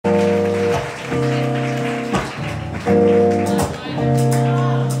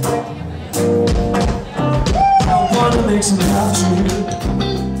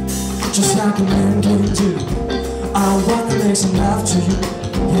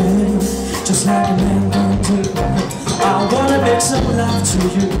just like a man can do. I wanna make some love to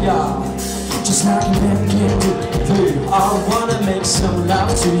you, yeah, just like a man can do. I wanna make some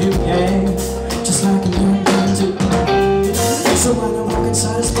love to you, yeah, just like a man can do. So when I walk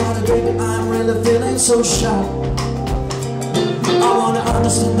inside this party, baby, I'm really feeling so shy. I wanna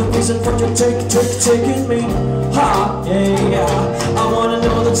understand the reason for you taking me high, yeah. I wanna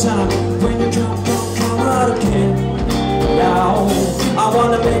know the time when you come out again. Now I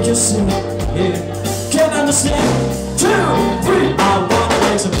wanna make you sing, yeah. Can't understand. 2, 3. I wanna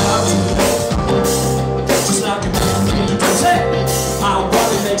make some love to you, just like a man can do. Say, I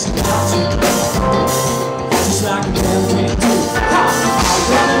wanna make some love to you, just like a man can do. I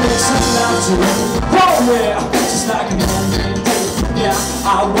wanna make some love to you, oh yeah, just like a man can do. Yeah, I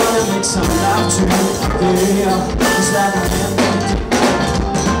wanna make some love to you, yeah, just like a man can do.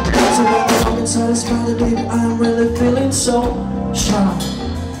 So when I walk inside this party, baby, I'm really feeling so shy.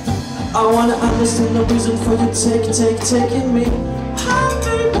 I wanna understand the reason for you taking me high,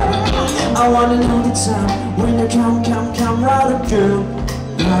 baby. I wanna know the time when you come right again.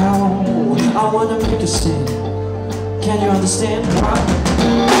 Now I wanna make you sing. Can you understand why?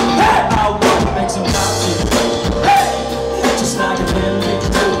 Hey! I wanna make some love to you, hey! Just like a man can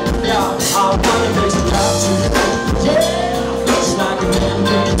do. Yeah, I wanna make some love to you, yeah, just like a man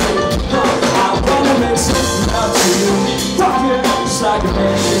can do. I wanna make some love to you, fuck yeah, just like a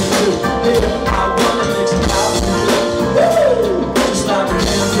man can do. Yeah, I wanna make some love to you, woo, just like a man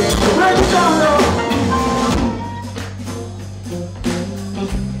can do. Break it down, though.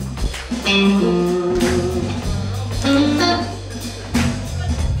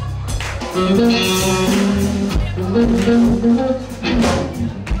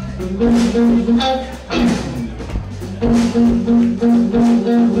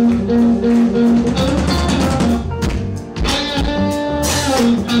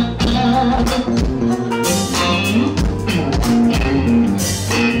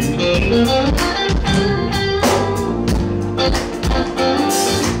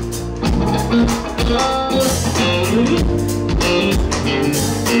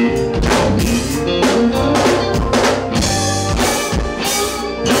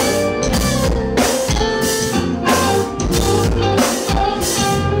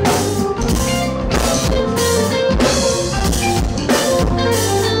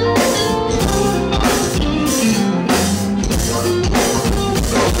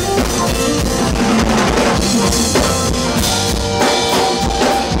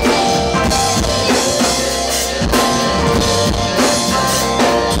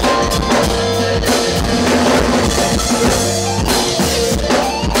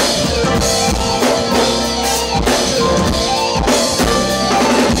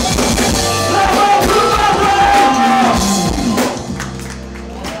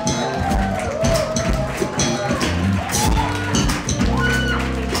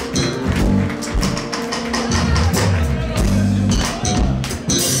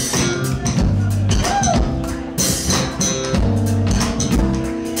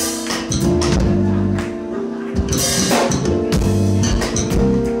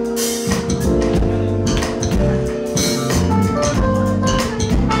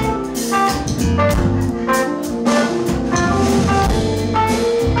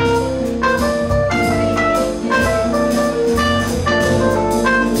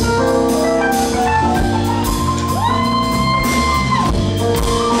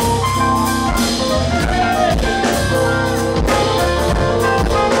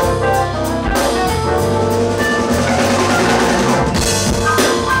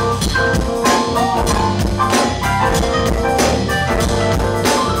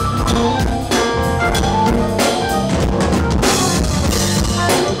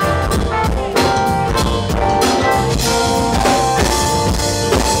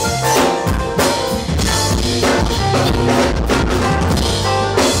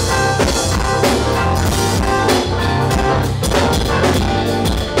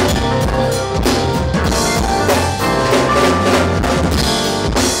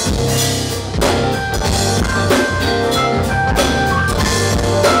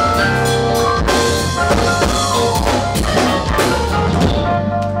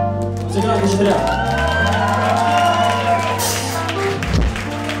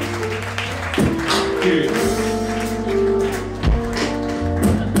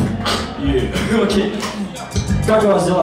 Окей. Как у вас дела?